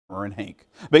and Hank.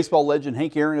 Baseball legend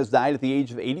Hank Aaron has died at the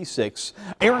age of 86.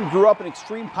 Aaron grew up in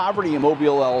extreme poverty in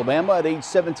Mobile, Alabama. At age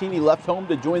 17, he left home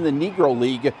to join the Negro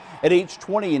League. At age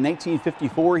 20 in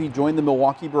 1954, he joined the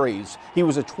Milwaukee Braves. He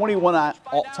was a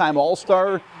 21-time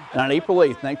All-Star, and on April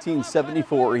 8,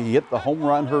 1974, he hit the home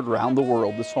run heard around the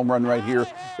world. This home run right here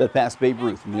that passed Babe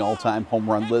Ruth in the all-time home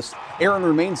run list. Aaron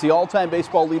remains the all-time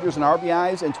baseball leaders in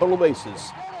RBIs and total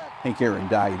bases. Hank Aaron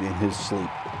died in his sleep.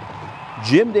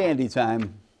 Jim Dandy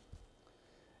time.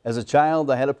 As a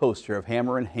child, I had a poster of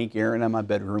Hammer and Hank Aaron on my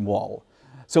bedroom wall.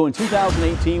 So in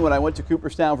 2018, when I went to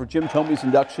Cooperstown for Jim Thomey's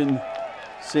induction,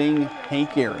 seeing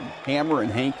Hank Aaron, Hammer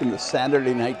and Hank in the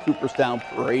Saturday night Cooperstown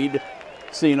parade,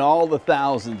 seeing all the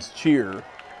thousands cheer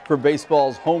for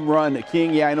baseball's home run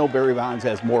king. Yeah, I know Barry Bonds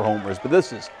has more homers, but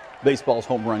this is baseball's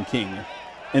home run king.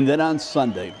 And then on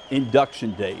Sunday,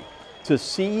 induction day, to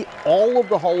see all of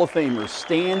the Hall of Famers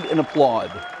stand and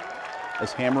applaud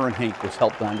as Hammer and Hank was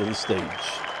helped onto the stage.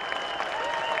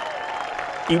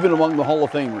 Even among the Hall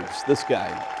of Famers, this guy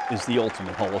is the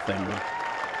ultimate Hall of Famer.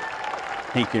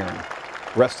 Hank Aaron.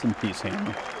 Rest in peace,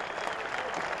 Hammer.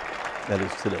 That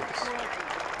is today's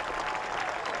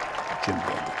Jim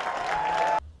Dandy.